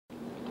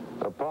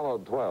Apollo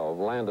 12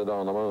 landed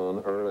on the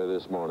moon early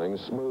this morning,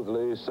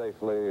 smoothly,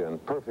 safely,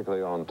 and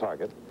perfectly on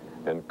target.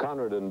 And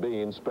Conrad and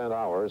Bean spent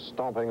hours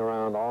stomping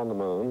around on the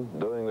moon,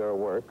 doing their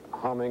work,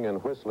 humming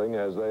and whistling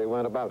as they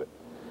went about it.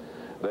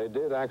 They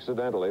did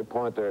accidentally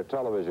point their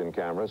television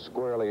camera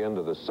squarely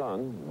into the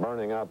sun,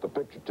 burning out the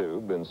picture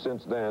tube, and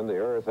since then the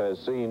Earth has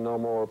seen no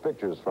more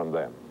pictures from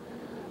them.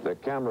 The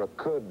camera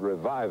could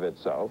revive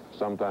itself,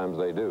 sometimes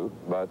they do,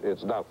 but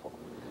it's doubtful.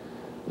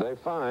 They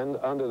find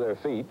under their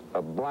feet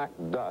a black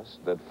dust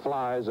that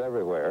flies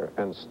everywhere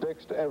and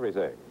sticks to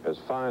everything, as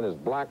fine as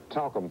black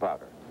talcum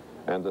powder.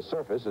 And the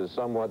surface is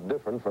somewhat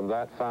different from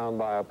that found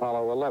by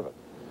Apollo 11.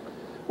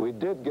 We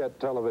did get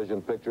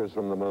television pictures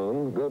from the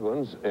moon, good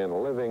ones, in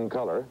living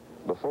color,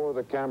 before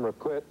the camera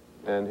quit,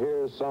 and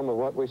here's some of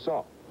what we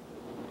saw.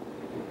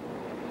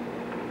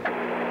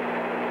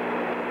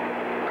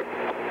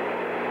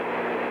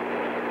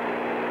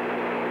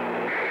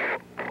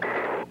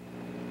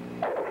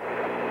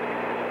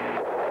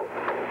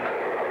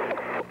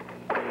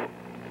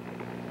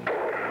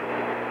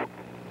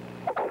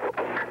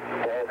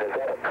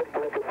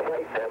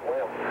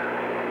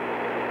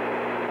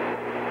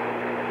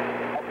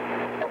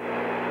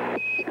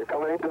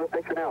 Into the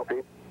picture now,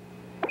 Pete.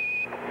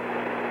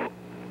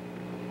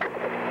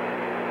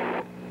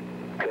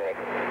 Okay.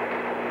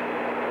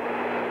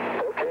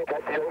 Okay,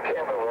 got the old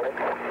camera running.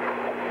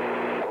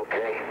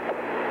 Okay.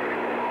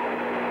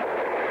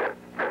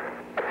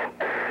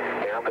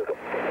 Down to the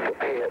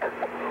pad.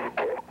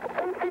 Okay.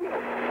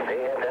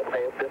 And that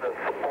may have been a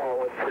small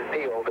one for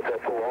Neil, but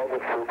that's a long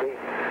one for me.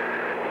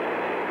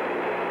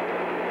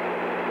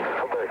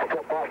 I'm going to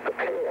step off the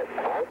pad,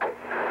 Mark.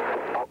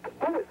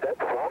 What is that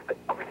frosting?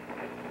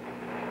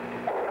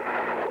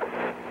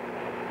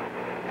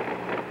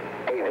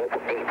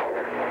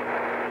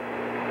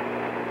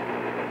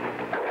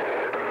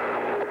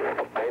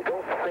 I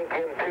don't sink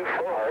in too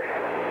far.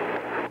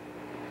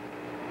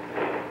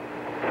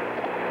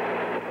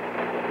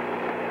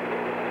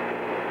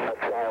 Let's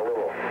try a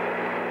little.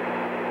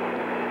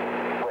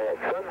 Boy, that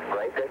sun's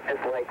bright. That's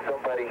just like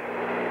somebody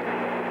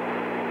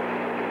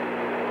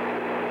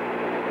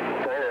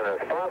shining a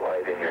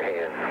spotlight in your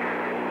hand.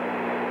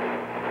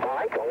 Well,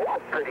 I can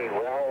walk pretty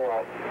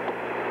well.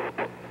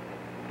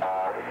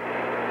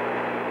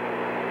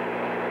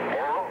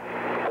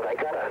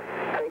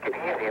 Take it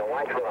easy and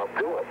watch what I'm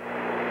doing.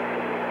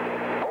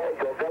 Oh,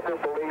 you'll never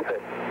believe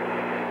it.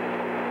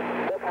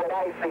 That's what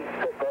I see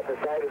sitting on the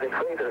side of the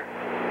crater.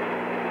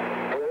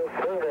 The old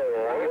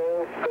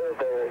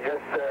surveyor,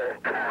 yes sir.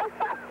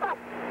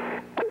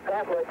 Does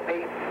that look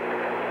neat?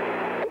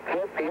 It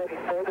can't be any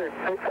further than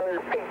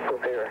 600 feet from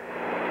here.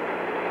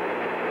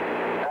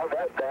 How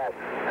about that?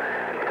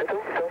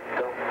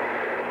 Dum-dum-dum.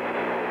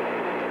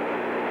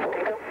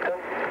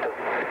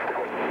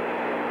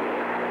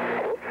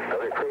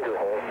 Another crater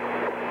hole.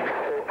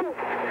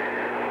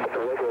 That's a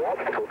regular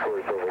obstacle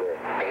course over there.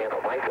 Man,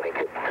 am I going to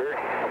get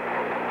dirty.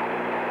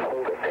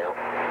 Hold it now.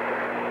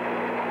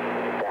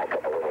 Back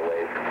up a little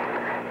ways.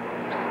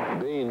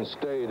 Bean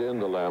stayed in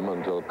the LEM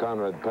until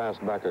Conrad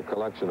passed back a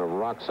collection of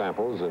rock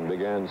samples and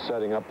began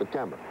setting up the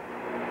camera.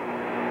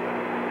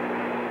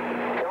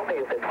 Tell me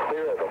if it's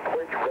clear of the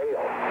porch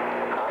rail.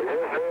 It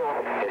is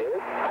now. It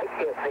is? I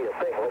can't see a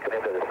thing looking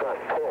into the sun.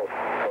 Pull.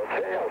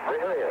 Okay, I'll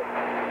bring her in.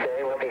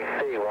 Okay, let me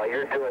see. While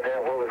you're doing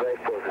that, what was I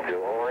supposed to do?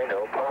 Oh, I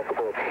know.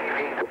 Possible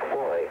TV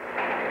deploy.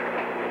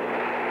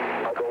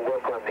 I'll go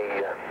work on the,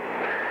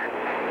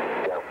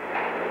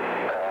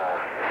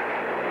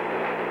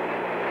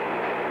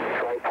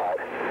 tripod.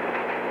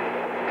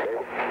 Okay.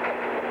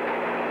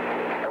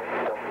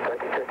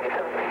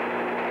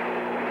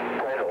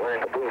 Trying to learn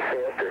to move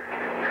faster.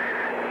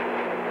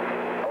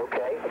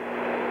 Okay.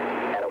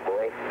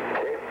 Attaboy.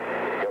 Okay.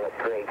 You look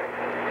great.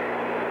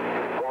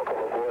 Welcome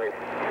aboard.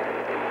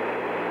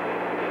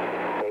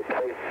 Hey,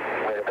 please.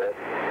 Wait a minute.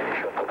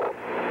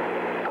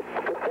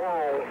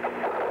 Goodbye.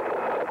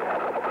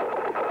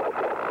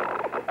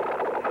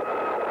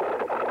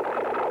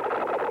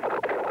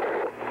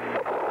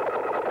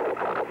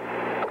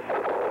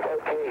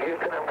 Okay,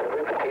 Houston, I'm going to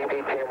move the TV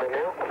camera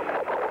now.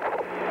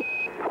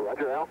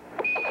 Roger out.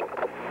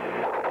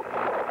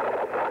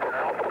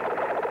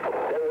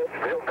 It's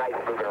real nice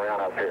moving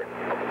around out there.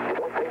 You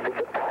don't seem to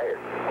get tired.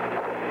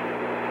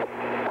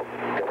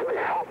 You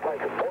really hop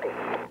like a bunny.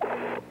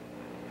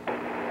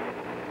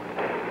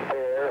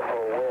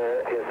 Where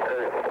is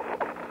Earth?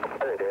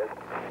 There it is.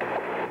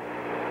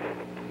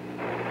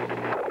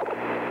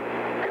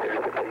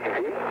 There's the TV.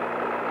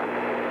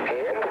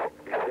 And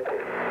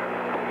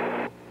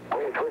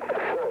wait, towards the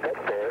sun,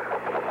 that's there.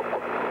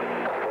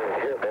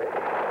 Here, man.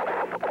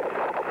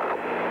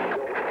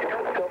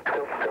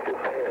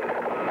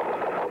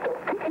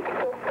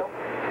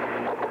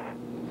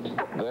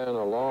 Then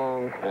a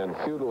long and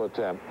futile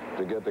attempt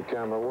to get the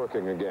camera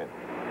working again.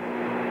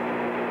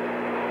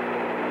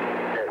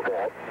 There's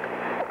that.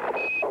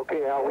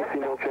 Okay, Al, we see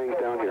no change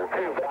down here.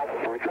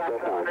 Where's your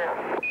best on?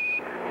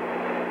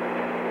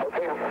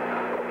 Okay,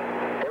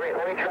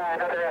 let me try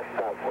another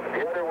F-stop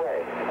the other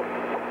way.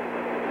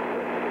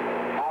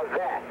 How's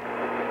that?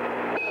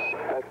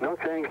 That's No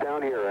change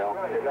down here, Al.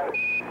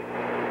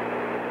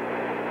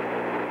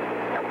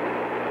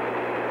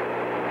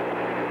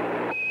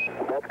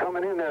 That's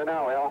coming in there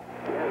now, Al.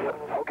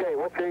 Okay,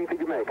 what change did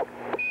you make?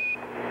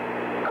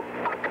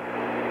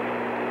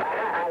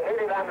 I hit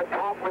it on the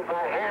top with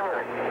my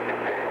hammer.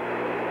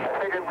 I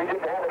figured we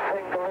didn't have a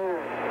thing to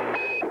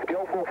lose.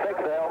 Skillful fix,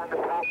 Al. On the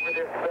top with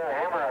this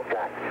hammer I've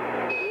got.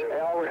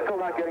 Al, we're still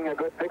not getting a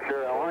good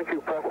picture. Why don't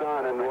you press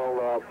on and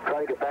we'll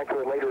try to get back to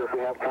it later if we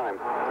have time.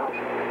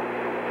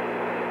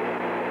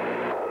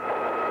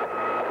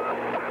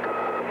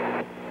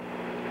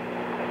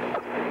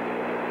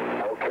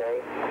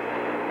 Okay.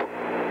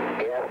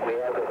 Yes, we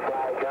have the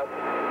flag up.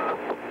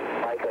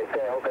 Like I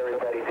say, I hope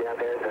everybody down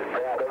there is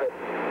proud of it.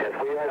 Yes,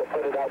 we are to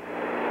put it up.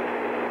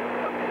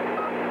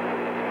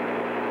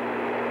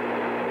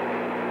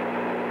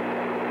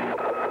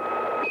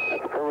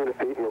 Affirmative,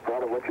 Pete. We're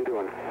proud of what you're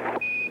doing.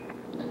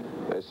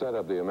 They set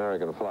up the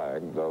American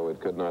flag, though it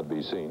could not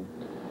be seen.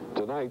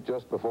 Tonight,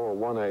 just before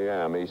 1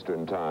 a.m.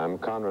 Eastern Time,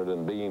 Conrad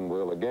and Bean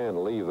will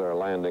again leave their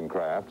landing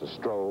craft to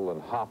stroll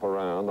and hop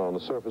around on the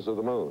surface of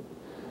the moon.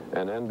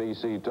 And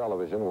NBC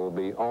television will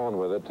be on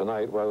with it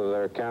tonight, whether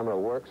their camera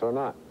works or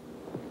not.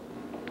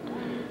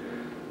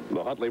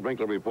 The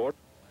Huntley-Brinkley Report.